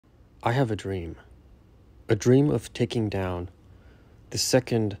I have a dream of taking down the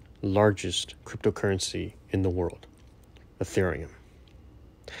second largest cryptocurrency in the world, Ethereum.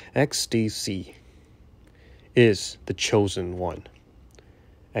 XDC is the chosen one.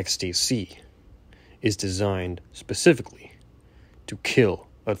 XDC is designed specifically to kill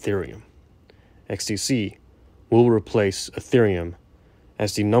Ethereum. XDC will replace Ethereum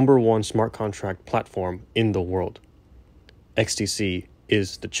as the #1 smart contract platform in the world. XDC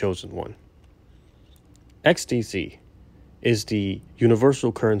is the chosen one. XDC is the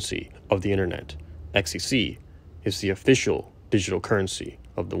universal currency of the internet. XDC is the official digital currency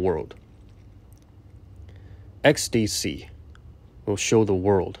of the world. XDC will show the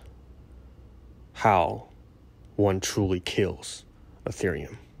world how one truly kills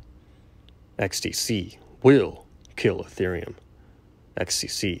Ethereum. XDC will kill Ethereum.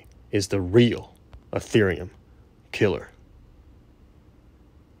 XDC is the real Ethereum killer.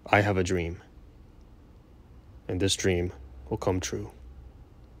 I have a dream, and this dream will come true.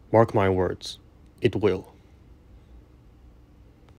 Mark my words, it will.